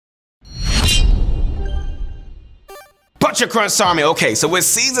Culture Crunch Army. Okay, so with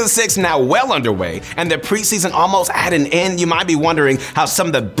Season 6 now well underway and the preseason almost at an end, you might be wondering how some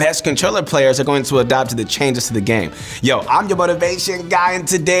of the best controller players are going to adapt to the changes to the game. Yo, I'm your motivation guy, and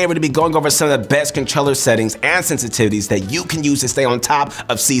today we're going to be going over some of the best controller settings and sensitivities that you can use to stay on top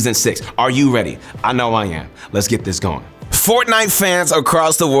of Season 6. Are you ready? I know I am. Let's get this going. Fortnite fans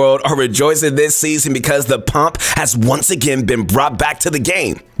across the world are rejoicing this season because the pump has once again been brought back to the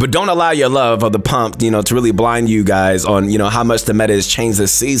game. But don't allow your love of the pump, to really blind you guys on, how much the meta has changed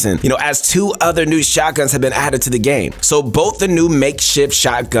this season. As 2 other new shotguns have been added to the game. So both the new makeshift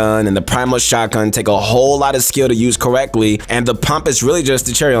shotgun and the primal shotgun take a whole lot of skill to use correctly, and the pump is really just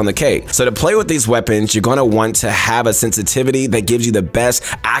the cherry on the cake. So to play with these weapons, you're gonna want to have a sensitivity that gives you the best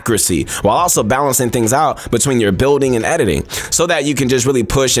accuracy, while also balancing things out between your building and editing, so that you can just really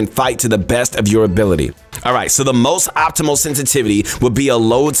push and fight to the best of your ability. All right, so the most optimal sensitivity would be a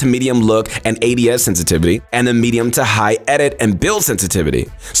low to medium look and ADS sensitivity, and the medium to high edit and build sensitivity.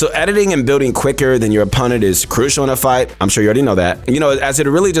 So editing and building quicker than your opponent is crucial in a fight. I'm sure you already know that. As it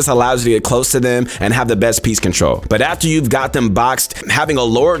really just allows you to get close to them and have the best piece control. But after you've got them boxed, having a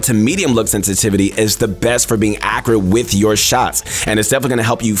lower to medium look sensitivity is the best for being accurate with your shots, and it's definitely gonna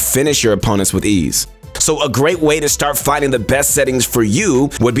help you finish your opponents with ease. So a great way to start finding the best settings for you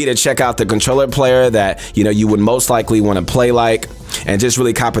would be to check out the controller player that you would most likely want to play like, and just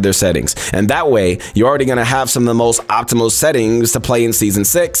really copy their settings. And that way, you're already going to have some of the most optimal settings to play in Season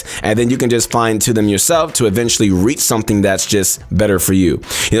 6, and then you can just fine tune them yourself to eventually reach something that's just better for you.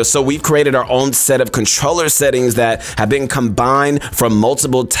 So we've created our own set of controller settings that have been combined from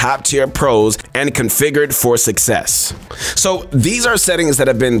multiple top-tier pros and configured for success. So these are settings that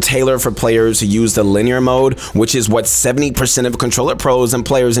have been tailored for players who use the linear mode, which is what 70% of controller pros and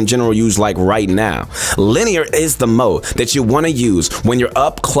players in general use like right now. Linear is the mode that you want to use when you're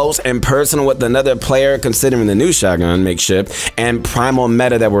up close and personal with another player, considering the new shotgun makeshift and primal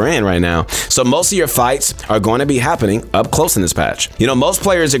meta that we're in right now. So most of your fights are going to be happening up close in this patch. Most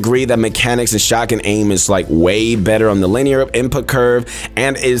players agree that mechanics and shotgun aim is like way better on the linear input curve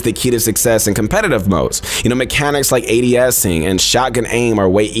and is the key to success in competitive modes. Mechanics like ADSing and shotgun aim are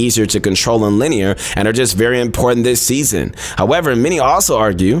way easier to control in linear and are just very important this season. However, many also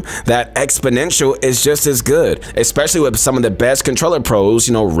argue that exponential is just as good, especially with some of the best controller pros,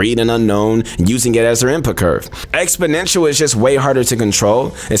 read and unknown, using it as their input curve. Exponential is just way harder to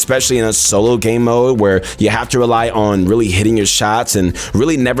control, especially in a solo game mode where you have to rely on really hitting your shots and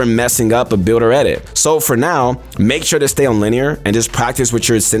really never messing up a build or edit. So for now, make sure to stay on linear and just practice with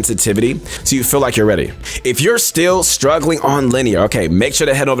your sensitivity so you feel like you're ready. If you're still struggling on linear, okay, make sure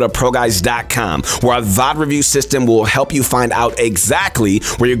to head over to ProGuides.com, where our VOD review system will help you find out exactly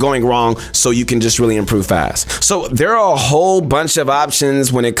where you're going wrong so you can just really improve fast. So there are a whole bunch of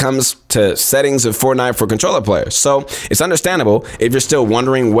options when it comes to settings of Fortnite for controller players. So it's understandable if you're still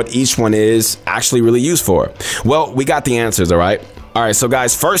wondering what each one is actually really used for. Well, we got the answers, all right? All right, so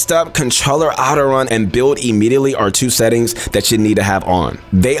guys, first up, controller auto run and build immediately are 2 settings that you need to have on.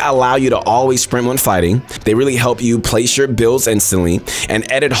 They allow you to always sprint when fighting. They really help you place your builds instantly, and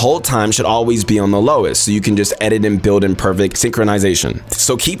edit hold time should always be on the lowest, so you can just edit and build in perfect synchronization.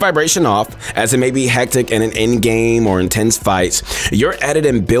 So keep vibration off, as it may be hectic in an in-game or intense fights. Your edit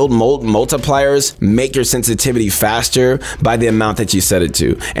and build multipliers make your sensitivity faster by the amount that you set it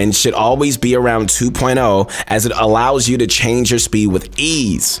to, and should always be around 2.0, as it allows you to change your speed with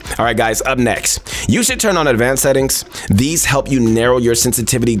ease. All right, guys, up next, you should turn on advanced settings. These help you narrow your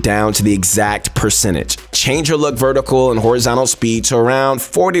sensitivity down to the exact percentage. Change your look vertical and horizontal speed to around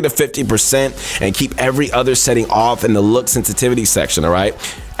 40 to 50% and keep every other setting off in the look sensitivity section, all right?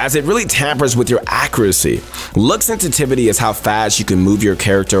 As it really tampers with your accuracy. Look sensitivity is how fast you can move your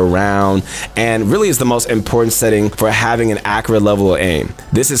character around, and really is the most important setting for having an accurate level of aim.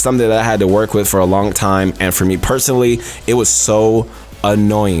 This is something that I had to work with for a long time, and for me personally, it was so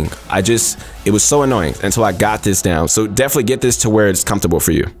annoying. It was so annoying until I got this down. So definitely get this to where it's comfortable for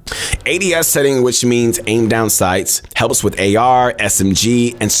you. ADS setting, which means aim down sights, helps with AR,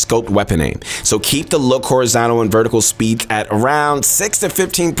 SMG, and scoped weapon aim. So keep the look horizontal and vertical speeds at around 6 to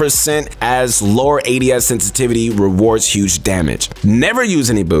 15%, as lower ADS sensitivity rewards huge damage. Never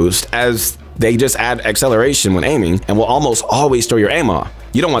use any boost, as they just add acceleration when aiming and will almost always throw your aim off.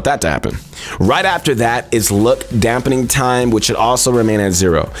 You don't want that to happen. Right after that is look dampening time, which should also remain at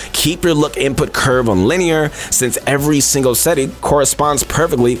 0. Keep your look input curve on linear, since every single setting corresponds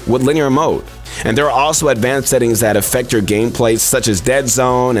perfectly with linear mode. And there are also advanced settings that affect your gameplay, such as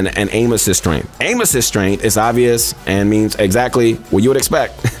Deadzone and aim assist strength. Aim assist strength is obvious and means exactly what you would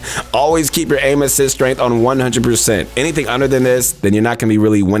expect. Always keep your aim assist strength on 100%. Anything under than this, then you're not going to be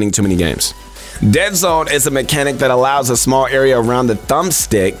really winning too many games. Deadzone is a mechanic that allows a small area around the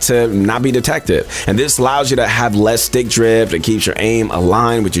thumbstick to not be detected. And this allows you to have less stick drift and keeps your aim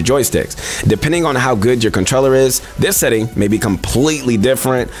aligned with your joysticks. Depending on how good your controller is, this setting may be completely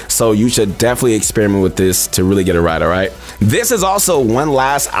different, so you should definitely experiment with this to really get it right, all right? This is also one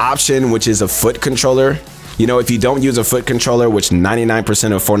last option, which is a foot controller. You know, if you don't use a foot controller, which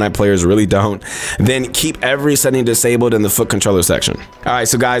 99% of Fortnite players really don't, then keep every setting disabled in the foot controller section. All right,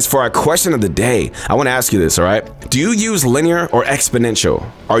 so guys, for our question of the day, I want to ask you this, all right? Do you use linear or exponential?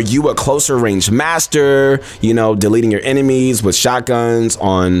 Are you a closer range master, you know, deleting your enemies with shotguns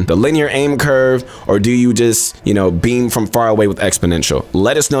on the linear aim curve, or do you just, you know, beam from far away with exponential?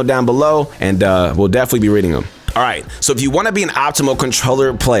 Let us know down below, and we'll definitely be reading them. All right, so if you want to be an optimal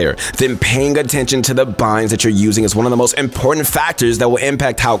controller player, then paying attention to the binds that you're using is one of the most important factors that will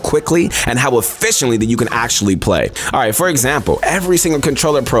impact how quickly and how efficiently that you can actually play. All right, for example, every single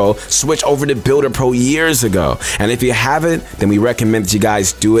controller pro switched over to Builder Pro years ago. And if you haven't, then we recommend that you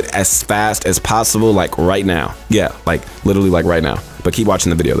guys do it as fast as possible, like right now. Yeah, like literally like right now. But keep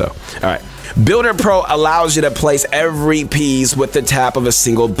watching the video though. All right. Builder Pro allows you to place every piece with the tap of a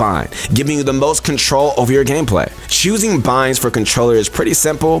single bind, giving you the most control over your gameplay. Choosing binds for controller is pretty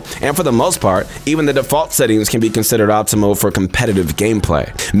simple, and for the most part, even the default settings can be considered optimal for competitive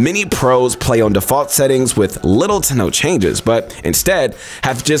gameplay. Many pros play on default settings with little to no changes, but instead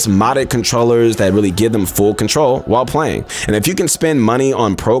have just modded controllers that really give them full control while playing. And if you can spend money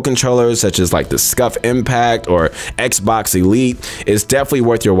on pro controllers such as like the Scuff Impact or Xbox Elite, it's definitely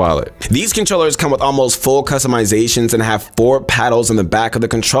worth your wallet. These controllers come with almost full customizations and have 4 paddles in the back of the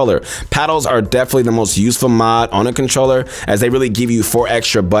controller. Paddles are definitely the most useful mod on a controller, as they really give you 4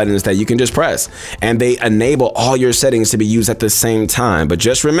 extra buttons that you can just press, and they enable all your settings to be used at the same time. But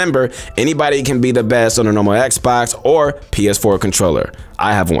just remember, anybody can be the best on a normal Xbox or PS4 controller.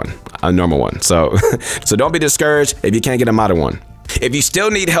 I have one, a normal one, so don't be discouraged if you can't get a modded one. If you still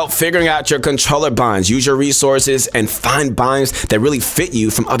need help figuring out your controller binds, use your resources and find binds that really fit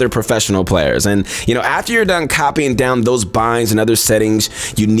you from other professional players. And you know, after you're done copying down those binds and other settings,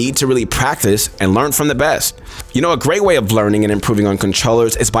 you need to really practice and learn from the best. You know, a great way of learning and improving on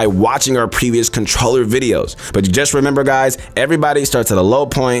controllers is by watching our previous controller videos. But just remember, guys, everybody starts at a low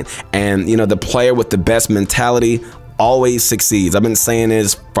point, and you know, the player with the best mentality always succeeds. I've been saying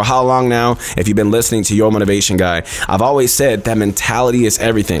this for how long now? If you've been listening to Your Motivation Guy, I've always said that mentality is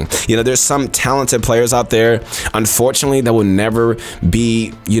everything. You know, there's some talented players out there, unfortunately, that will never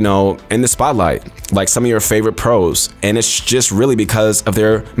be, you know, in the spotlight, like some of your favorite pros. And it's just really because of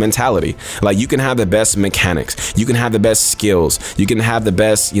their mentality. Like, you can have the best mechanics, you can have the best skills, you can have the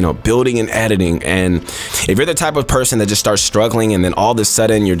best, you know, building and editing. And if you're the type of person that just starts struggling, and then all of a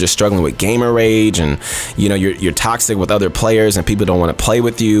sudden you're just struggling with gamer rage, and you know, you're toxic with other players and people don't want to play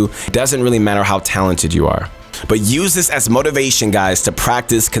with you, it doesn't really matter how talented you are. But use this as motivation, guys, to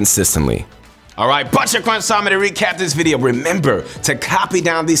practice consistently. All right, Butcher Crunch time to recap this video. Remember to copy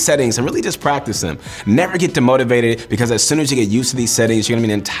down these settings and really just practice them. Never get demotivated, because as soon as you get used to these settings, you're gonna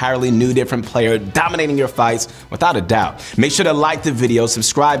be an entirely new, different player dominating your fights without a doubt. Make sure to like the video,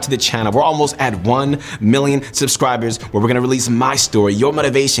 subscribe to the channel. We're almost at 1 million subscribers, where we're gonna release my story, Your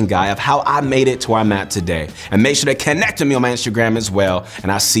Motivation Guy, of how I made it to where I'm at today. And make sure to connect with me on my Instagram as well,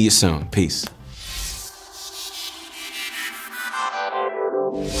 and I'll see you soon. Peace.